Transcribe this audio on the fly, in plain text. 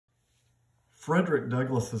Frederick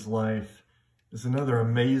Douglass's life is another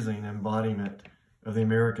amazing embodiment of the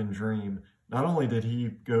American dream. Not only did he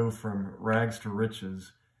go from rags to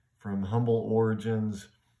riches, from humble origins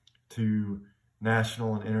to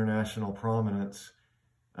national and international prominence,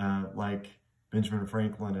 like Benjamin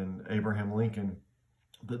Franklin and Abraham Lincoln,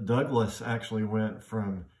 but Douglass actually went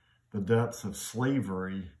from the depths of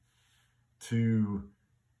slavery to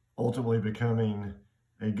ultimately becoming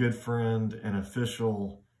a good friend and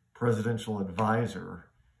official presidential advisor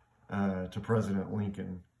to President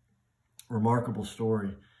Lincoln. Remarkable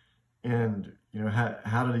story. And, you know,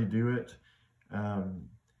 how did he do it?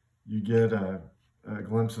 You get a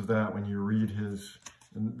glimpse of that when you read his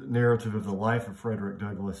narrative of the life of Frederick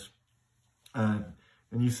Douglass. And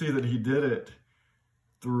you see that he did it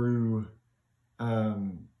through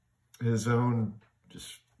his own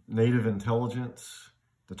just native intelligence,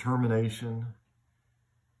 determination,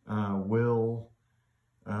 will.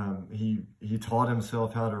 He taught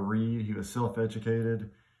himself how to read. He was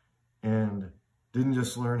self-educated and didn't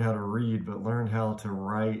just learn how to read, but learned how to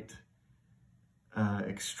write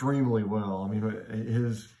extremely well. I mean,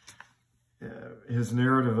 his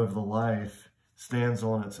narrative of the life stands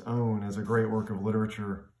on its own as a great work of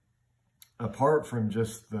literature, apart from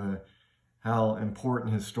just how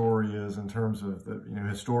important his story is in terms of the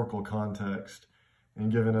historical context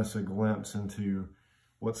and giving us a glimpse into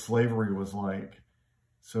what slavery was like.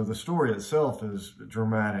 So the story itself is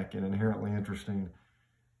dramatic and inherently interesting,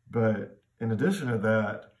 but in addition to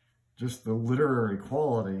that, just the literary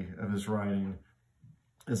quality of his writing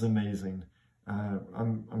is amazing.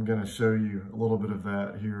 I'm going to show you a little bit of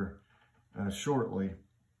that here shortly,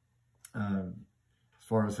 as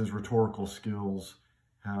far as his rhetorical skills,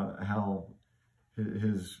 how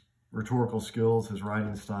his rhetorical skills, his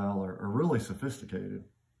writing style are really sophisticated.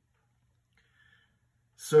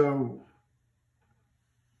 So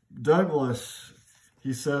Douglass,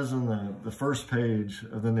 he says in the first page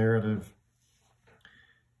of the narrative,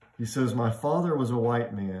 he says, "My father was a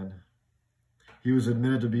white man. He was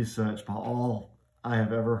admitted to be such by all I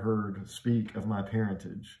have ever heard speak of my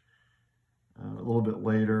parentage." A little bit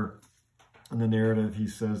later in the narrative, he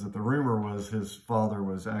says that the rumor was his father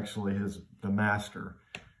was actually the master,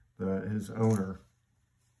 his owner.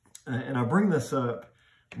 And I bring this up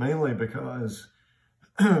mainly because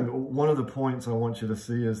one of the points I want you to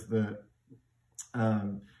see is that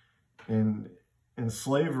in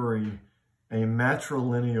slavery, a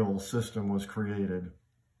matrilineal system was created.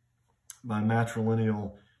 By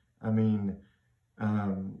matrilineal, I mean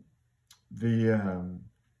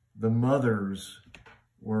the mothers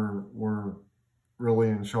were really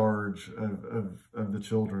in charge of the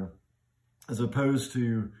children, as opposed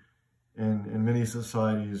to in many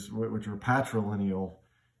societies which are patrilineal.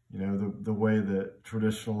 You know, the way that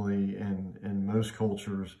traditionally in most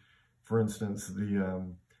cultures, for instance,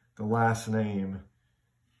 the last name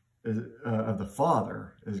of the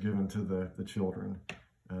father is given to the children.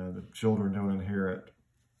 The children don't inherit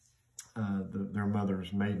their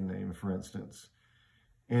mother's maiden name, for instance.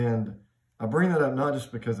 And I bring that up not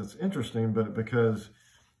just because it's interesting, but because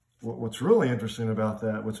what's really interesting about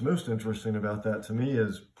that, what's most interesting about that to me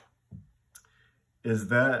is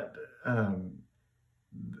that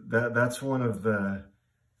that's one of the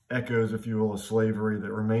echoes, if you will, of slavery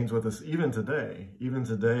that remains with us even today. Even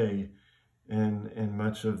today, in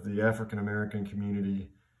much of the African-American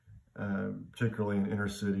community, particularly in inner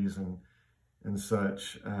cities and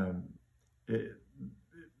such,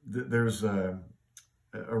 there's a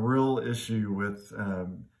real issue with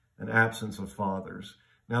an absence of fathers.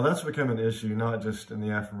 Now, that's become an issue not just in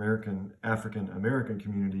the African-American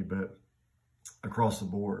community, but across the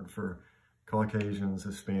board for Caucasians,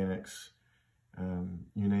 Hispanics,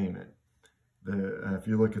 you name it. If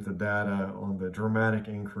you look at the data on the dramatic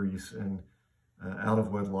increase in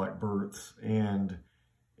out-of-wedlock births and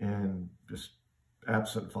just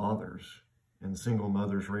absent fathers and single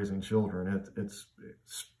mothers raising children,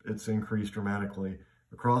 it's increased dramatically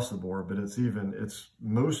across the board, but it's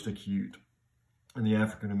most acute in the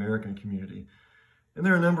African-American community. And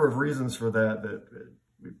there are a number of reasons for that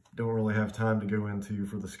we don't really have time to go into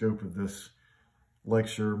for the scope of this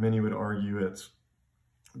lecture. Many would argue it's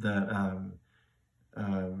that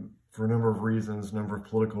for a number of reasons, number of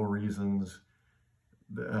political reasons,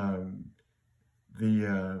 with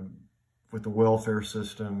the welfare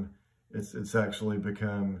system, it's actually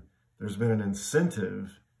become, there's been an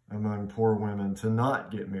incentive among poor women to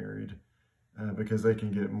not get married because they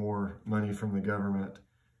can get more money from the government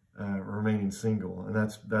remaining single. And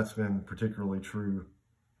that's been particularly true,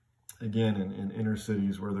 again, in inner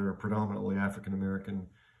cities where there are predominantly African-American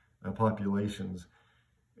populations.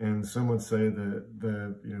 And some would say that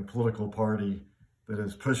the political party that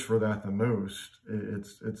has pushed for that the most,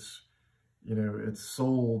 it's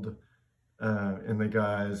sold in the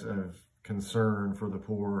guise of concern for the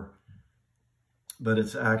poor, but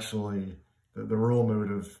it's actually the real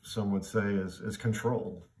motive, some would say, is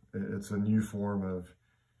control. It's a new form of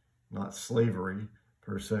not slavery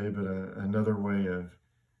per se, but another way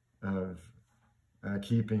of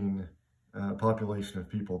keeping a population of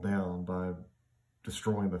people down by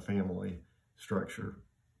destroying the family structure.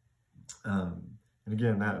 And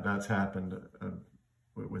again, that's happened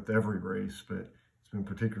with every race, but it's been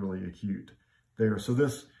particularly acute there. So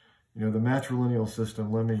this, the matrilineal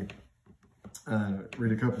system, let me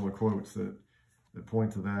read a couple of quotes that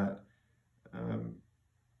point to that.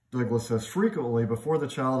 Douglas says, frequently, before the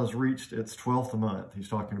child has reached its 12th month, he's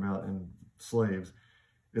talking about in slaves,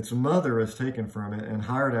 its mother is taken from it and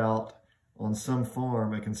hired out on some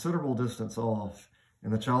farm a considerable distance off,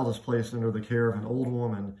 and the child is placed under the care of an old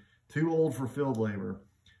woman, too old for field labor.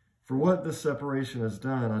 For what this separation is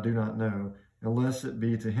done, I do not know, unless it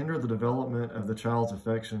be to hinder the development of the child's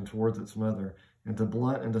affection towards its mother, and to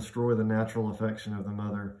blunt and destroy the natural affection of the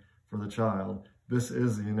mother for the child. This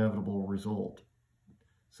is the inevitable result.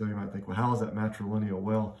 So you might think, well, how is that matrilineal?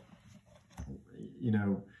 Well,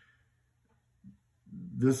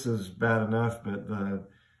 this is bad enough, but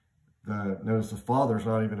notice the father's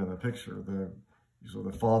not even in the picture. So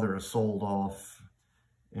the father is sold off,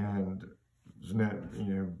 and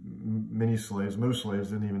many slaves, most slaves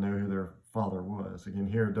didn't even know who their father was. Again,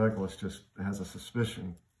 here Douglas just has a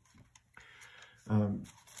suspicion.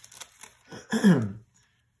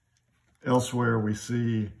 Elsewhere we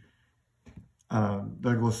see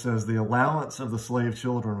Douglas says the allowance of the slave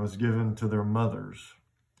children was given to their mothers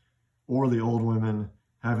or the old women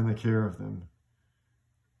having the care of them.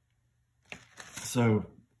 So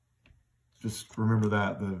just remember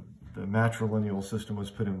that the matrilineal system was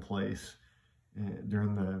put in place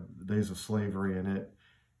during the days of slavery, and it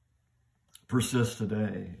persists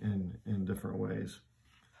today in different ways.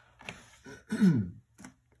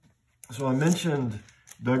 So I mentioned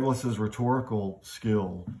Douglas's rhetorical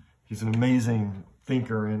skill. He's an amazing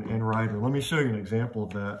thinker and writer. Let me show you an example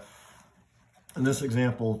of that. And this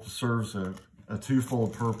example serves a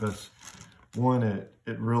twofold purpose. One,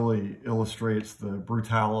 it really illustrates the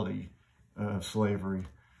brutality of slavery,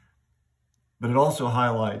 but it also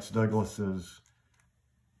highlights Douglas's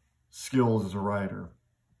skills as a writer.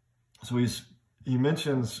 So he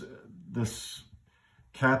mentions this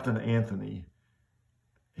Captain Anthony,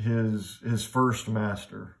 his first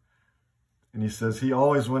master. And he says, he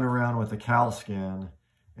always went around with a cowskin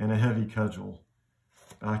and a heavy cudgel.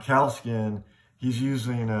 Cowskin, he's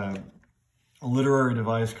using a literary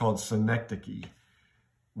device called synecdoche,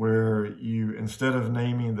 where you, instead of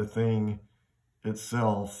naming the thing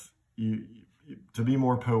itself, to be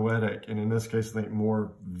more poetic, and in this case, I think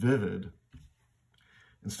more vivid,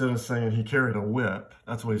 instead of saying he carried a whip,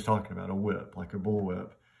 that's what he's talking about, a whip, like a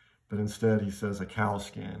bullwhip, but instead he says a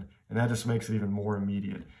cowskin, and that just makes it even more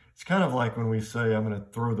immediate. It's kind of like when we say, I'm going to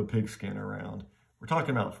throw the pigskin around. We're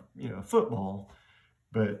talking about, football,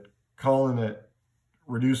 but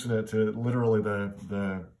reducing it to literally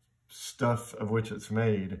the stuff of which it's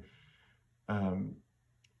made,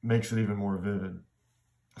 makes it even more vivid.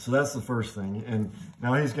 So that's the first thing. And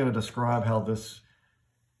now he's going to describe how this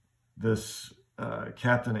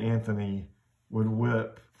Captain Anthony would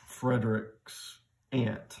whip Frederick's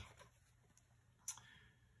aunt.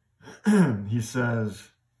 He says,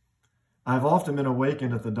 I've often been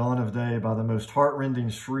awakened at the dawn of day by the most heart-rending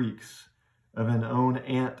shrieks of an own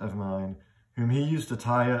aunt of mine, whom he used to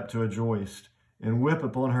tie up to a joist and whip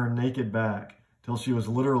upon her naked back till she was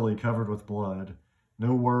literally covered with blood.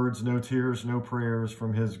 No words, no tears, no prayers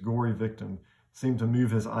from his gory victim seemed to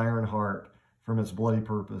move his iron heart from its bloody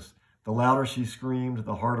purpose. The louder she screamed,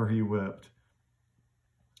 the harder he whipped.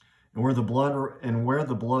 And where the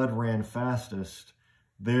blood ran fastest,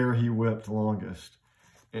 there he whipped longest.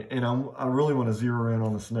 And I really want to zero in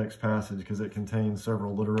on this next passage because it contains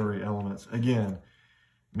several literary elements. Again,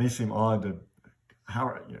 it may seem odd to, how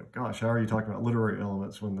are you talking about literary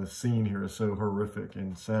elements when the scene here is so horrific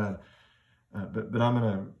and sad? But I'm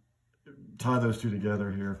going to tie those two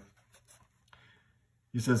together here.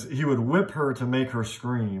 He says, he would whip her to make her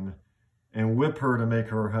scream and whip her to make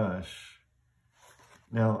her hush.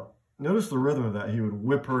 Now, notice the rhythm of that. He would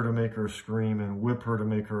whip her to make her scream and whip her to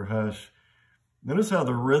make her hush. Notice how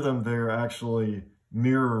the rhythm there actually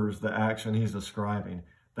mirrors the action he's describing.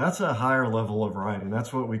 That's a higher level of writing.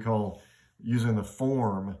 That's what we call using the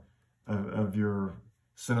form of your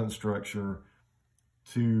sentence structure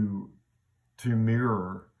to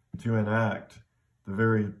mirror, to enact the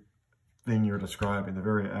very thing you're describing, the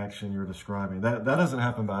very action you're describing. That doesn't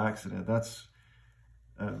happen by accident. That's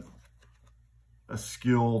a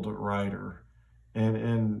skilled writer.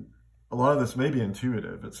 And a lot of this may be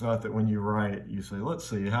intuitive. It's not that when you write, you say, let's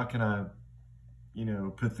see, how can I,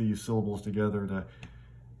 put these syllables together to...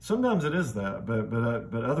 Sometimes it is that,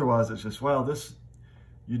 but otherwise it's just, wow,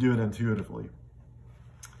 you do it intuitively.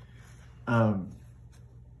 And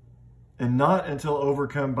not until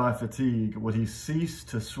overcome by fatigue would he cease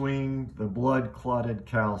to swing the blood-clotted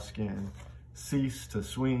cow skin. Cease to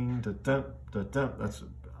swing, to dump, to dump. That's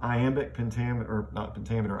iambic pentameter, or not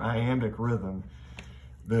pentameter, iambic rhythm.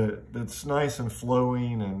 That's nice and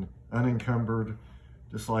flowing and unencumbered,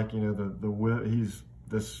 just like, he's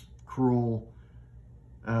this cruel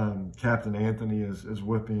Captain Anthony is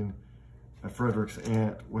whipping Frederick's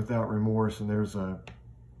aunt without remorse, and there's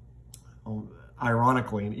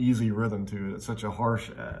ironically an easy rhythm to it. It's such a harsh,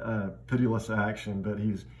 pitiless action, but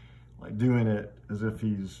he's like doing it as if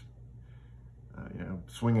he's,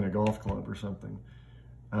 swinging a golf club or something.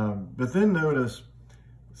 But then notice,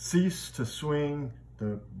 cease to swing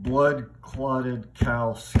the blood-clotted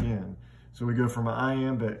cow skin. So we go from an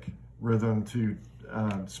iambic rhythm to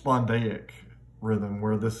spondaic rhythm,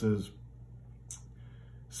 where this is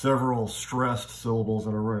several stressed syllables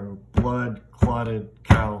in a row. Blood-clotted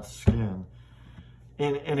cow skin.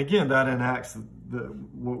 And again, that enacts the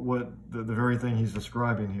very thing he's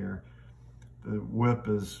describing here. The whip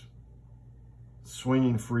is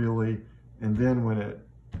swinging freely, and then when it,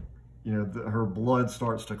 her blood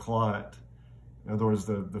starts to clot, in other words,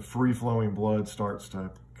 the free-flowing blood starts to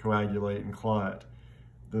coagulate and clot,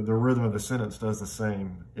 the rhythm of the sentence does the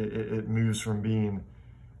same. It moves from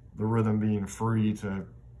the rhythm being free to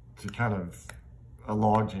kind of a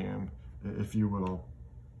logjam, if you will.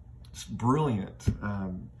 It's brilliant,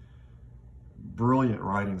 brilliant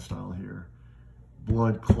writing style here.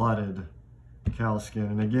 Blood-clotted cow skin.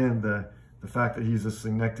 And again, the fact that he's a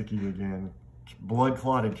synecdoche again,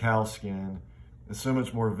 blood-clotted cow skin, is so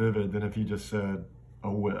much more vivid than if he just said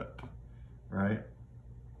a whip, right?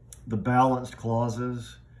 The balanced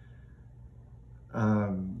clauses,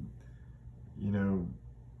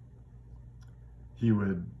 he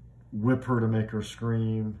would whip her to make her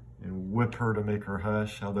scream and whip her to make her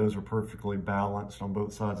hush, how those are perfectly balanced on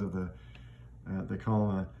both sides of the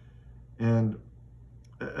comma. And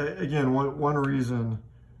again, one reason,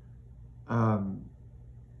 one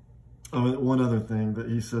other thing that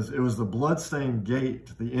he says, it was the bloodstained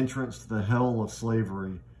gate, the entrance to the hell of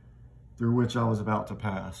slavery through which I was about to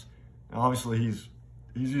pass. Now, obviously, he's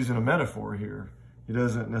using a metaphor here.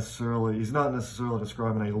 He's not necessarily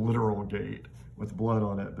describing a literal gate with blood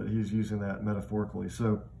on it, but he's using that metaphorically.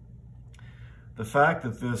 So the fact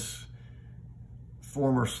that this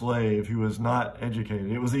former slave who was not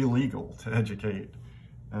educated, it was illegal to educate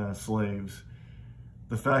slaves,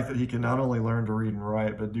 the fact that he can not only learn to read and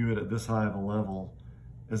write, but do it at this high of a level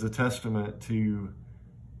is a testament to,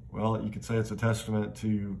 well, you could say it's a testament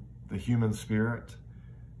to the human spirit,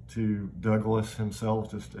 to Douglas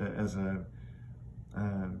himself, just as a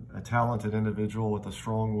talented individual with a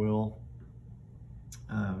strong will.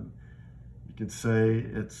 You could say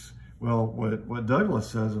it's, well, what Douglas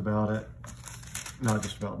says about it, not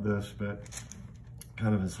just about this, but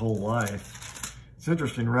kind of his whole life. It's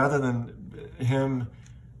interesting, rather than him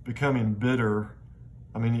becoming bitter,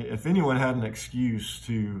 I mean, if anyone had an excuse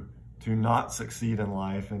to not succeed in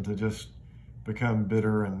life and to just become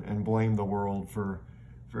bitter and blame the world for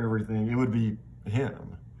everything, it would be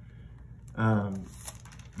him.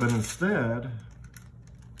 But instead,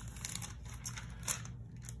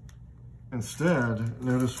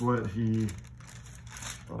 notice what he,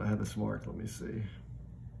 thought I had this marked, let me see.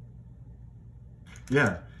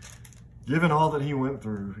 Yeah, given all that he went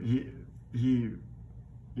through, he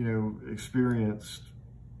experienced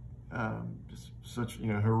just such,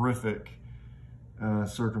 horrific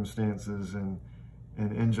circumstances and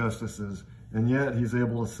injustices, and yet he's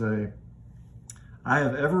able to say, I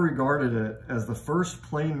have ever regarded it as the first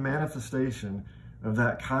plain manifestation of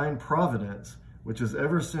that kind providence which has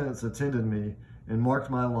ever since attended me and marked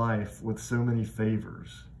my life with so many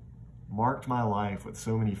favors. Marked my life with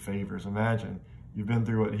so many favors. Imagine, you've been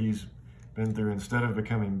through what he's been through. Instead of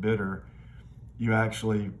becoming bitter, you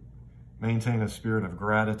actually maintain a spirit of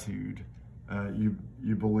gratitude.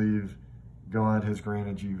 You believe God has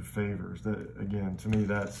granted you favors. That, again, to me,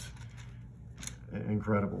 that's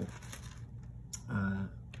incredible. An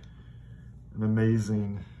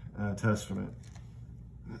amazing testament.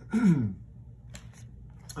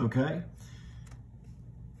 Okay.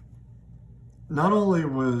 Not only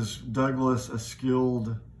was Douglas a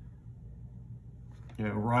skilled,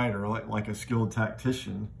 writer, like a skilled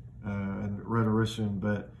tactician and rhetorician,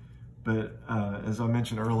 but as I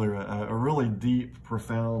mentioned earlier, a really deep,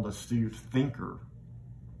 profound, astute thinker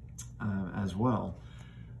as well.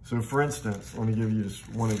 So for instance, let me give you just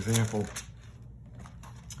one example.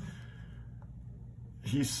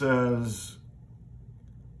 He says,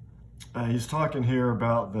 he's talking here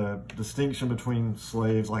about the distinction between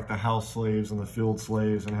slaves, like the house slaves and the field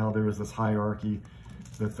slaves, and how there is this hierarchy,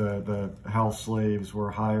 that the house slaves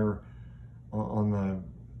were higher on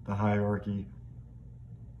the hierarchy.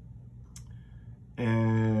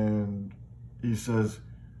 And he says,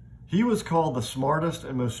 he was called the smartest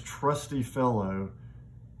and most trusty fellow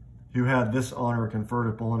who had this honor conferred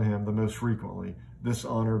upon him the most frequently. This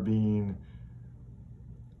honor being,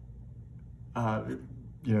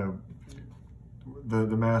 the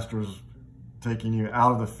masters taking you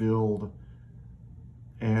out of the field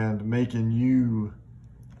and making you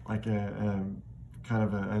like an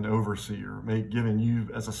overseer, giving you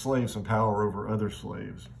as a slave some power over other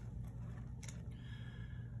slaves.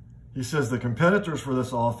 He says the competitors for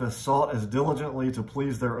this office sought as diligently to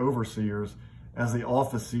please their overseers as the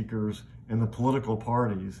office seekers in the political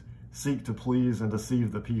parties seek to please and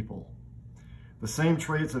deceive the people. The same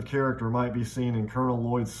traits of character might be seen in Colonel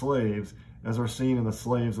Lloyd's slaves as are seen in the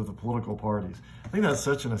slaves of the political parties. I think that's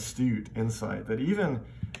such an astute insight that even,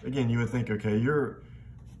 again, you would think, okay, you're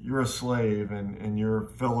a slave and your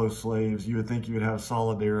fellow slaves, you would think you would have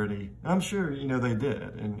solidarity. And I'm sure, they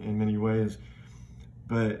did in many ways.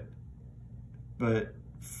 But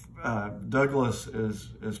Douglas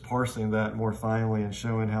is parsing that more finely and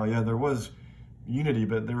showing how, yeah, there was unity,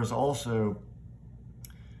 but there was also,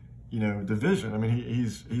 division. I mean,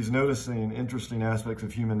 he's noticing interesting aspects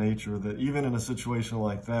of human nature that even in a situation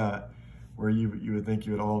like that, where you would think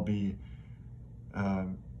you would all be,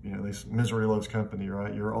 misery loves company,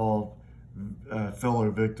 right? You're all fellow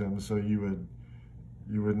victims, so you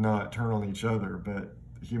would not turn on each other. But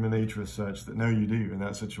human nature is such that no, you do. In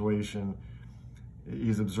that situation,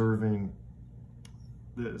 he's observing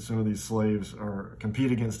that some of these slaves are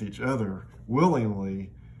compete against each other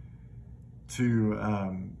willingly to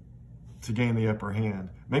gain the upper hand.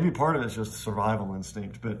 Maybe part of it's just survival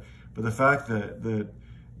instinct, but the fact that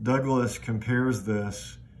Douglas compares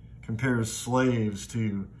slaves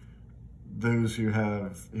to those who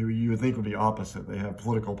you would think would be opposite. They have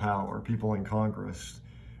political power, people in Congress,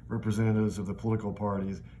 representatives of the political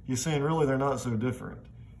parties. He's saying really they're not so different.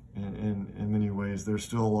 In many ways, there's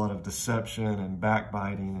still a lot of deception and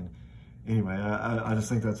backbiting. And anyway, I just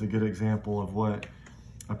think that's a good example of what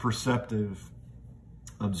a perceptive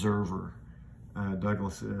observer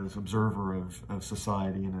Douglas is, observer of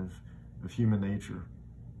society and of human nature.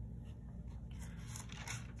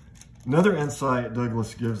 Another insight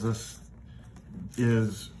Douglas gives us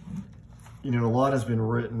is, a lot has been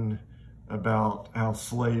written about how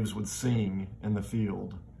slaves would sing in the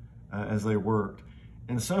field as they worked.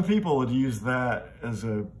 And some people would use that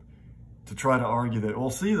to try to argue that, well,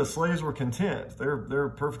 see, the slaves were content. They're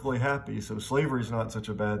perfectly happy, so slavery is not such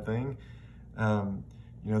a bad thing.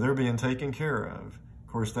 They're being taken care of. Of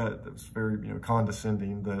course, that's very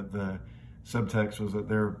condescending. The subtext was that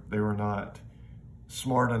they were not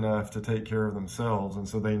smart enough to take care of themselves, and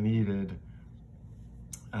so they needed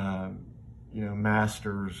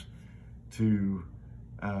masters to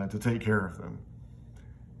take care of them.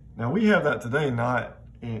 Now we have that today, not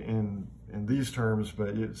in these terms,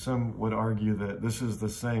 but some would argue that this is the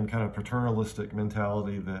same kind of paternalistic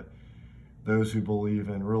mentality that those who believe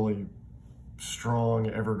in really strong,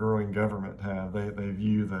 ever-growing government have. They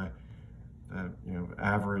view the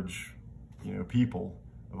average people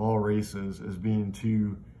of all races as being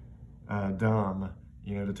too dumb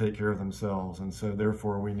to take care of themselves, and so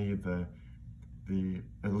therefore we need the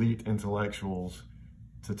elite intellectuals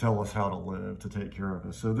to tell us how to live, to take care of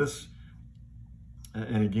us. So this,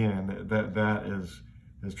 and again, that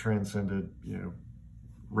has transcended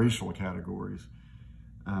racial categories,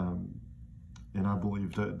 and I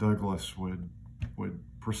believe that Douglas would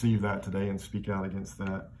perceive that today and speak out against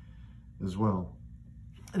that as well.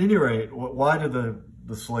 At any rate, why did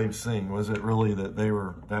the slaves sing? Was it really that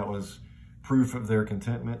that was proof of their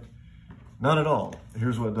contentment? Not at all.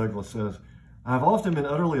 Here's what Douglas says. I've often been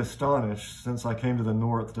utterly astonished since I came to the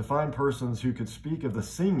North to find persons who could speak of the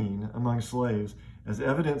singing among slaves as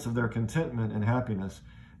evidence of their contentment and happiness.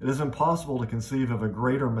 It is impossible to conceive of a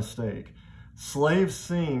greater mistake. Slaves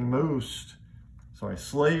sing most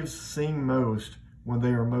when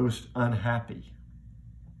they are most unhappy.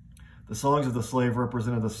 The songs of the slave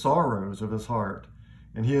represented the sorrows of his heart,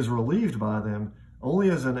 and he is relieved by them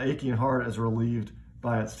only as an aching heart is relieved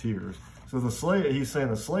by its tears. So he's saying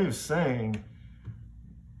the slaves sang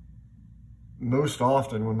most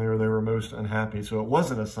often when they were most unhappy. So it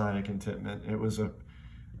wasn't a sign of contentment. It was a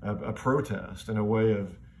protest in a way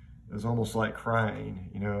of, it was almost like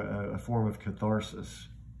crying, you know, a form of catharsis.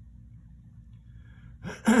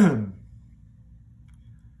 Two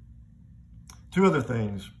other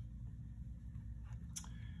things.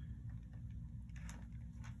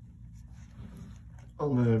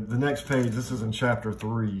 On the next page, this is in chapter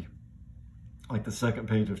 3, like the second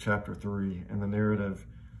page of chapter 3 in the narrative.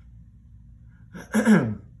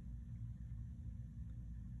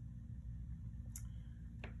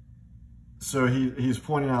 So he's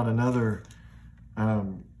pointing out another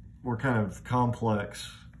more kind of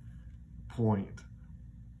complex point.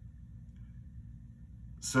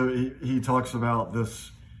 So he talks about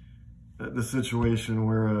the situation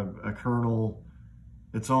where a colonel,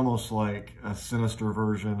 it's almost like a sinister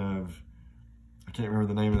version of, I can't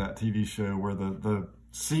remember the name of that TV show, where the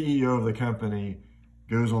CEO of the company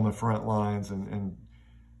goes on the front lines and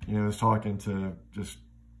you know, is talking to just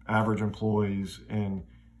average employees, and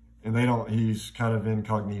he's kind of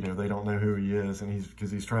incognito. They don't know who he is, and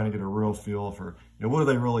because he's trying to get a real feel for, you know, what do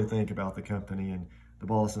they really think about the company and the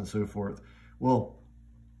boss and so forth. Well,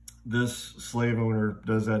 this slave owner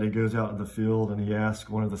does that. He goes out in the field and he asks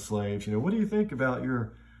one of the slaves, you know, what do you think about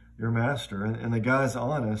your master? And the guy's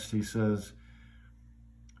honest. He says,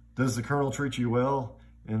 does the colonel treat you well?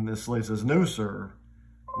 And the slave says, no, sir,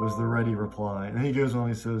 was the ready reply. And then he goes on,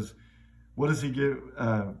 he says, what does he give?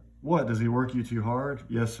 What, does he work you too hard?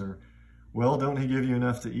 Yes, sir. Well, don't he give you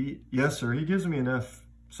enough to eat? Yes, sir, he gives me enough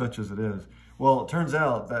such as it is. Well, it turns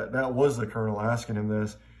out that was the colonel asking him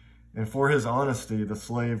this. And for his honesty, the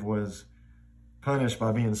slave was punished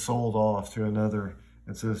by being sold off to another,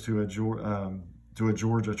 it says to a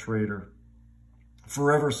Georgia trader,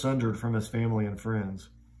 forever sundered from his family and friends.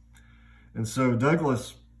 And so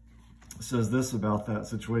Douglas says this about that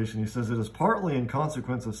situation. He says, it is partly in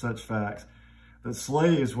consequence of such facts that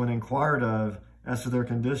slaves, when inquired of as to their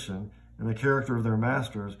condition and the character of their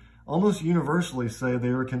masters, almost universally say they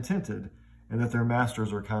are contented and that their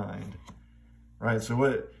masters are kind. Right?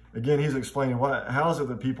 So again, he's explaining how is it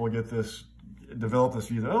that people develop this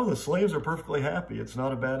view that, oh, the slaves are perfectly happy. It's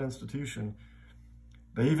not a bad institution.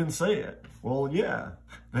 They even say it. Well, yeah,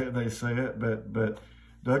 they say it, but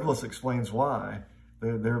Douglas explains why.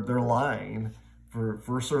 They're lying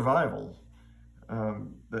for survival.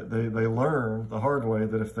 That they learn the hard way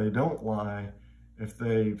that if they don't lie, if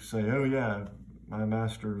they say, oh yeah, my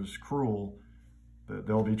master's cruel, that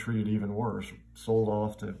they'll be treated even worse, sold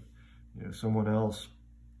off to, you know, someone else,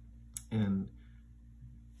 and,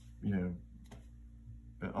 you know,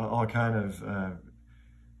 all kind of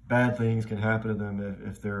bad things can happen to them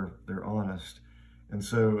if they're honest. And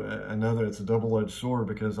so it's a double-edged sword,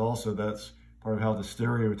 because also that's part of how the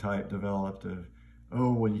stereotype developed of,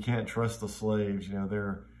 oh, well, you can't trust the slaves, you know,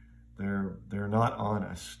 they're not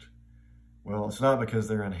honest. Well, it's not because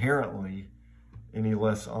they're inherently any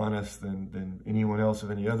less honest than anyone else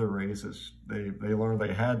of any other race. It's they learned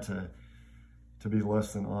they had to be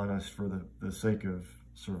less than honest for the sake of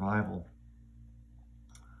survival.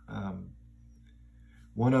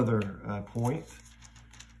 One other point.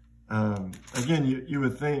 Again, you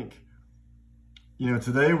would think, you know,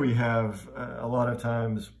 today we have a lot of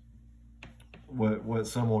times what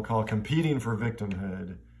some will call competing for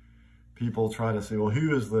victimhood. People try to say, well,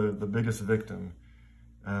 who is the biggest victim?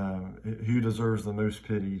 Who deserves the most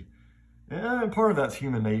pity? And part of that's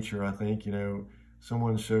human nature, I think. You know,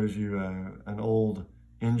 someone shows you an old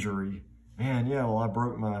injury. Man, yeah, well, I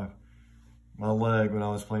broke my leg when I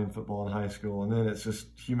was playing football in high school. And then it's just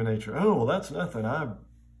human nature. Oh, well, that's nothing. I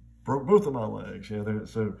broke both of my legs. You know,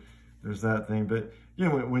 so there's that thing. But, you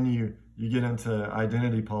know, when you get into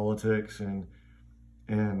identity politics and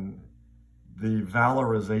the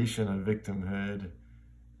valorization of victimhood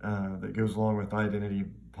that goes along with identity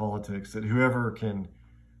politics, that whoever can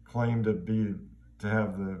claim to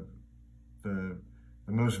have the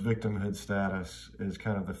most victimhood status is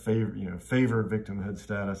kind of the favored victimhood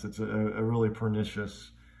status. It's a really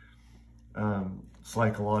pernicious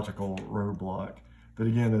psychological roadblock that,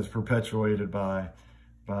 again, is perpetuated by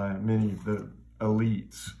many of the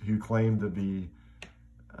elites who claim to be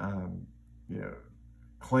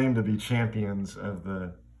champions of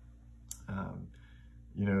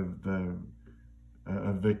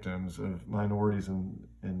of victims, of minorities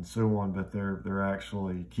and so on, but they're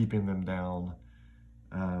actually keeping them down.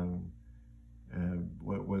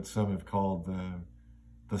 What some have called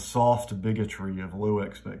the soft bigotry of low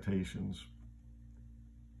expectations.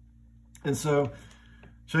 And so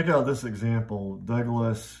check out this example.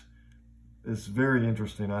 Douglas is very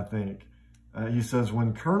interesting, I think. He says,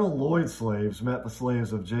 when Colonel Lloyd's slaves met the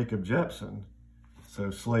slaves of Jacob Jepson,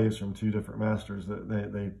 so slaves from two different masters, that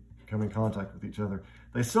they come in contact with each other,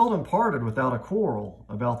 they seldom parted without a quarrel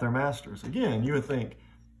about their masters. Again, you would think,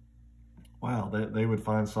 wow, they would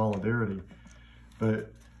find solidarity.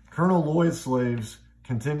 But Colonel Lloyd's slaves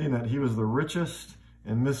contending that he was the richest,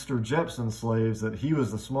 and Mr. Jepson's slaves that he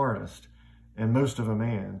was the smartest and most of a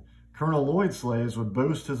man. Colonel Lloyd's slaves would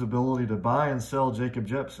boast his ability to buy and sell Jacob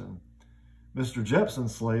Jepson. Mr.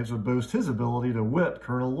 Jepson's slaves would boast his ability to whip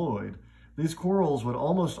Colonel Lloyd. These quarrels would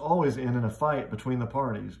almost always end in a fight between the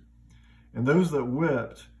parties, and those that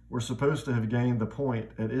whipped were supposed to have gained the point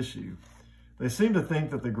at issue. They seemed to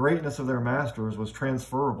think that the greatness of their masters was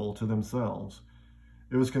transferable to themselves.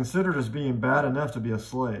 It was considered as being bad enough to be a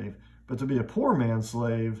slave, but to be a poor man's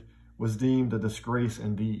slave was deemed a disgrace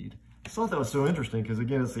indeed. I thought that was so interesting because,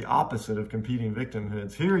 again, it's the opposite of competing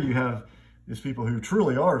victimhoods. Here you have these people who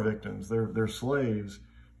truly are victims. They're slaves.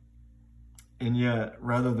 And yet,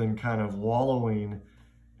 rather than kind of wallowing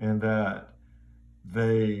in that,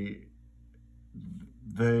 they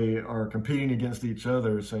are competing against each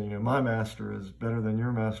other, saying, you know, my master is better than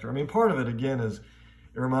your master. I mean, part of it, again, is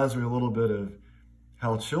it reminds me a little bit of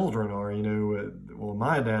how children are, you know, well,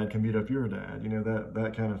 my dad can beat up your dad, you know,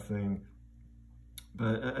 that kind of thing.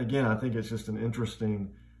 But again, I think it's just an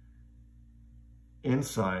interesting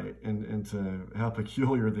insight into how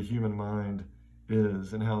peculiar the human mind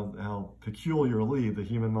is and how peculiarly the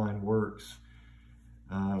human mind works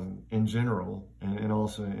in general and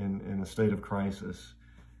also in a state of crisis,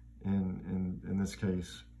 in this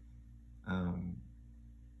case,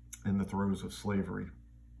 in the throes of slavery.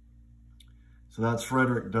 So that's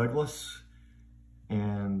Frederick Douglass,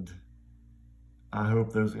 and I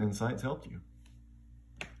hope those insights helped you.